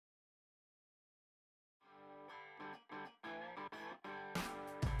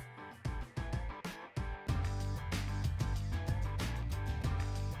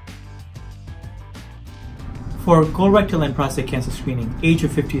For colorectal and prostate cancer screening, age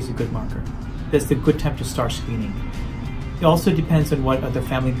of 50 is a good marker. That's the good time to start screening. It also depends on what other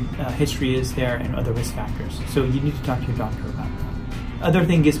family history is there and other risk factors. So you need to talk to your doctor about that. Other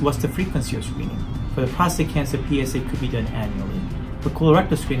thing is, what's the frequency of screening? For the prostate cancer, PSA could be done annually. For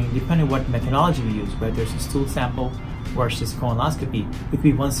colorectal screening, depending on what methodology we use, whether it's a stool sample versus colonoscopy, it could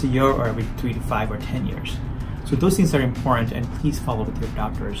be once a year or every 3 to 5 or 10 years. So those things are important, and please follow with your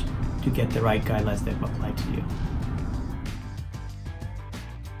doctors to get the right guidelines that apply to you.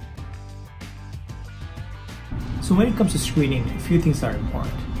 So when it comes to screening, a few things are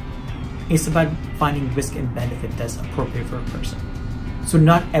important. It's about finding risk and benefit that's appropriate for a person. So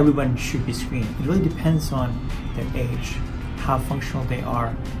not everyone should be screened. It really depends on their age, how functional they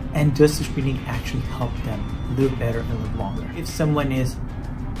are, and does the screening actually help them live better and live longer. If someone is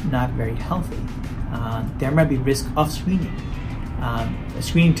not very healthy, there might be risk of screening. A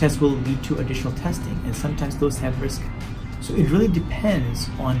screening test will lead to additional testing, and sometimes those have risk. So it really depends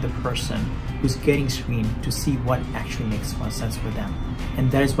on the person who's getting screened to see what actually makes more sense for them.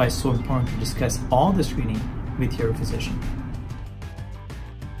 And that is why it's so important to discuss all the screening with your physician.